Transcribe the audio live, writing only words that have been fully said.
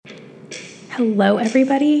Hello,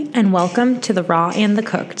 everybody, and welcome to The Raw and the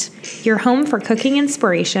Cooked, your home for cooking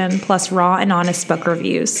inspiration plus raw and honest book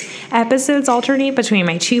reviews. Episodes alternate between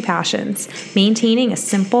my two passions, maintaining a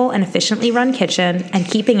simple and efficiently run kitchen and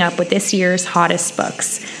keeping up with this year's hottest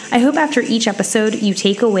books. I hope after each episode you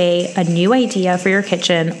take away a new idea for your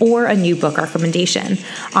kitchen or a new book recommendation.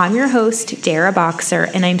 I'm your host, Dara Boxer,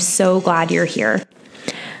 and I'm so glad you're here.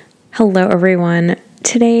 Hello, everyone.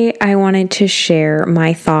 Today, I wanted to share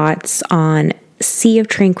my thoughts on Sea of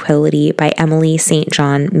Tranquility by Emily St.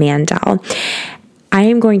 John Mandel. I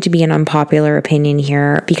am going to be an unpopular opinion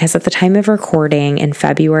here because at the time of recording in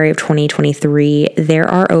February of 2023, there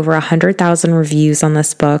are over 100,000 reviews on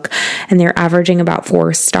this book, and they're averaging about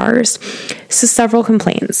 4 stars. So several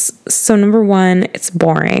complaints. So number one, it's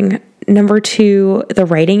boring. Number two, the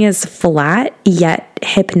writing is flat yet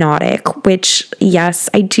hypnotic, which, yes,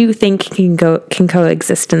 I do think can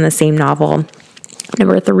coexist in the same novel.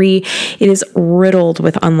 Number three, it is riddled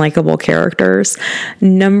with unlikable characters.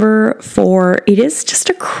 Number four, it is just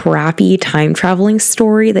a crappy time traveling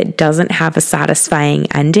story that doesn't have a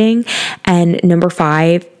satisfying ending. And number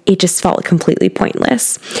five, it just felt completely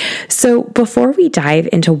pointless. So before we dive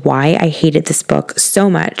into why I hated this book so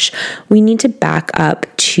much, we need to back up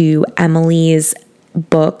to Emily's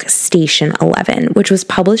book Station 11, which was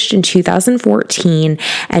published in 2014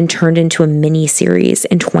 and turned into a mini-series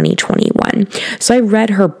in 2021. So I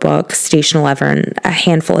read her book Station 11 a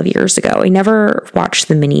handful of years ago. I never watched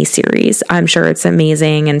the mini-series. I'm sure it's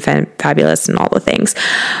amazing and fabulous and all the things.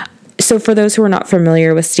 So for those who are not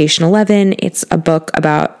familiar with Station 11, it's a book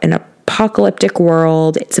about an apocalyptic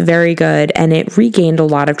world. It's very good, and it regained a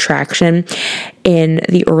lot of traction in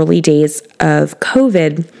the early days of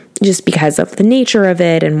COVID just because of the nature of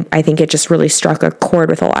it, and I think it just really struck a chord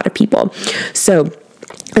with a lot of people. So, and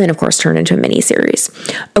then of course turned into a mini-series.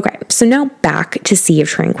 Okay, so now back to Sea of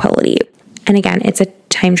Tranquility. And again, it's a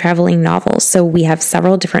time-traveling novel, so we have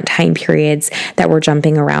several different time periods that we're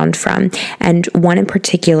jumping around from. And one in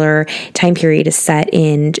particular time period is set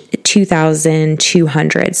in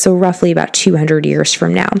 2200, so roughly about 200 years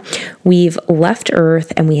from now. We've left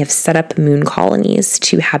Earth and we have set up moon colonies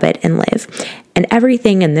to habit and live. And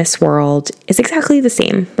everything in this world is exactly the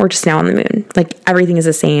same. We're just now on the moon. Like, everything is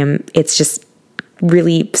the same. It's just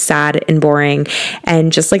really sad and boring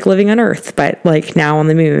and just like living on Earth, but like now on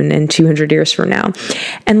the moon and 200 years from now.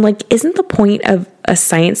 And like, isn't the point of a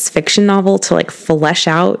science fiction novel to like flesh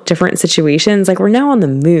out different situations? Like, we're now on the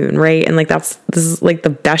moon, right? And like, this is like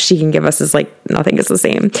the best she can give us is like nothing is the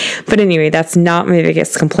same. But anyway, that's not my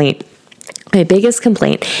biggest complaint. My biggest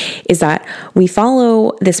complaint is that we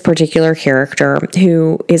follow this particular character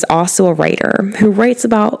who is also a writer who writes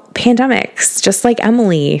about pandemics, just like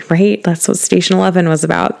Emily, right? That's what Station 11 was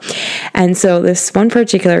about. And so this one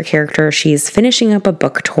particular character, she's finishing up a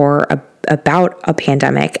book tour about a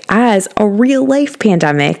pandemic as a real life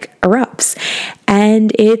pandemic erupts.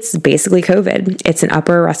 And it's basically COVID. It's an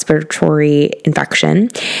upper respiratory infection.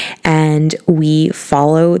 And we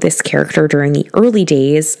follow this character during the early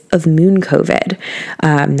days of moon COVID,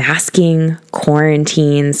 masking,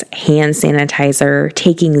 quarantines, hand sanitizer,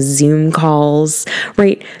 taking Zoom calls,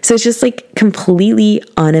 right? So it's just like completely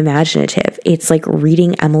unimaginative. It's like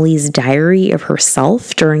reading Emily's diary of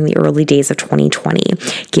herself during the early days of 2020,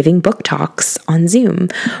 giving book talks on Zoom,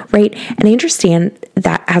 right? And I understand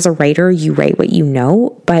that as a writer, you write what you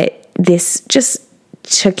know, but this just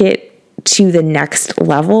took it to the next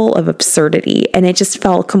level of absurdity, and it just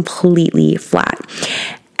fell completely flat.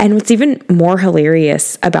 And what's even more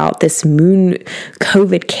hilarious about this moon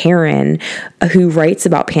COVID Karen who writes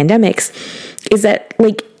about pandemics is that,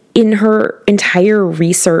 like, in her entire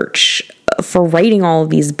research for writing all of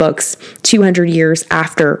these books 200 years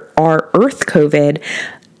after our Earth COVID,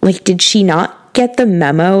 like, did she not get the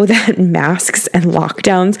memo that masks and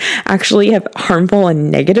lockdowns actually have harmful and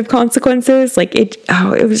negative consequences? Like, it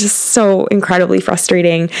was just so incredibly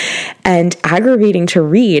frustrating and aggravating to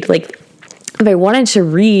read. Like, if I wanted to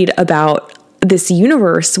read about this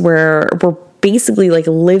universe where we're basically like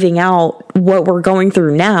living out what we're going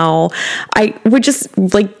through now, I would just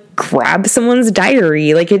like grab someone's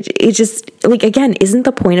diary. Like, it just, like, again, isn't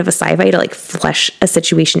the point of a sci-fi to like flesh a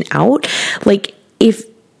situation out? Like, if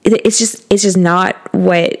it's just not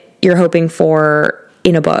what you're hoping for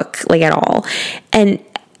in a book, like, at all. And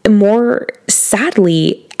more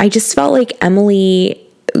sadly, I just felt like Emily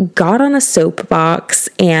got on a soapbox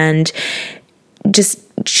and just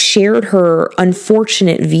shared her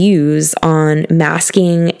unfortunate views on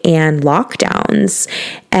masking and lockdowns.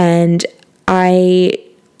 And I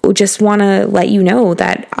just want to let you know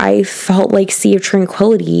that I felt like Sea of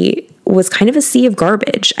Tranquility was kind of a sea of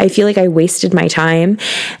garbage. I feel like I wasted my time,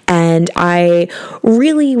 and I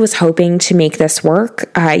really was hoping to make this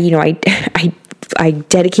work. I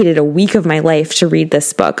dedicated a week of my life to read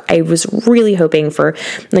this book. I was really hoping for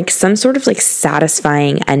like some sort of like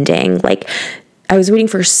satisfying ending. Like I was waiting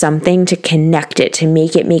for something to connect it, to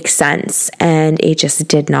make it make sense. And it just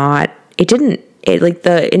did not. It didn't. It, like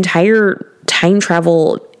the entire time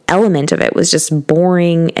travel element of it was just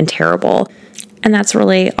boring and terrible. And that's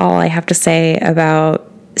really all I have to say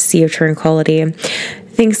about Sea of Tranquility.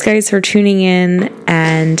 Thanks, guys, for tuning in.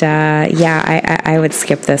 And I would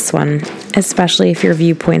skip this one, especially if your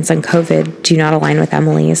viewpoints on COVID do not align with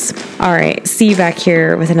Emily's. All right, see you back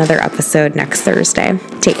here with another episode next Thursday.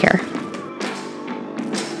 Take care.